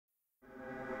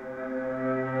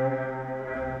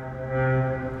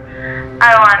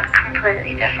I want a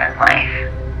completely different life.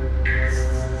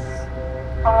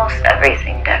 Almost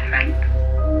everything different.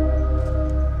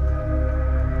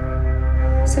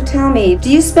 So tell me, do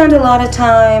you spend a lot of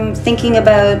time thinking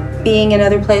about being in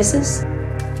other places?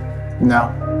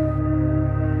 No.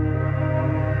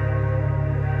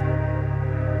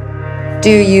 Do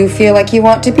you feel like you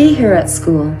want to be here at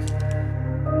school?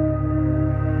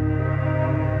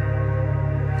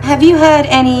 Have you had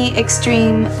any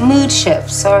extreme mood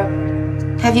shifts, or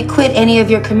have you quit any of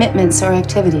your commitments or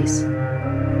activities?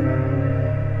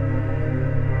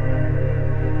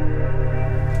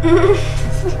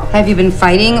 Have you been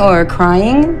fighting or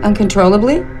crying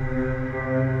uncontrollably?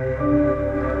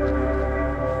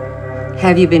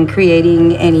 Have you been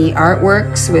creating any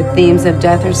artworks with themes of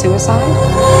death or suicide?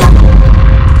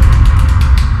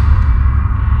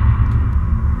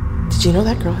 Did you know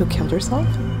that girl who killed herself?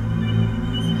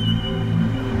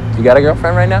 You got a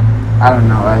girlfriend right now? I don't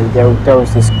know. There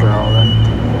was this girl and...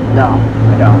 No,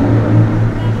 I don't.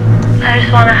 I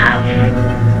just want to have a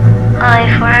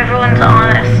life where everyone's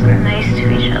honest and nice to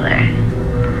each other.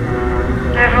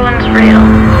 Where everyone's real.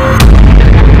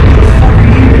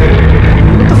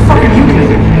 What the fuck are you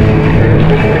doing?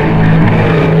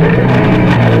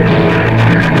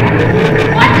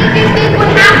 What did you think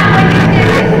would happen when you did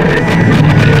this?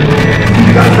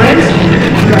 You got friends?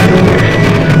 You got no.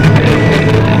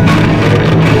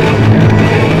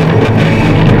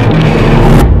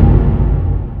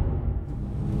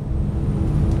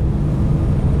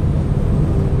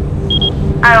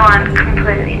 I want a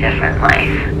completely different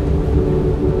life.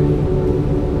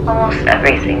 Almost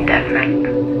everything different.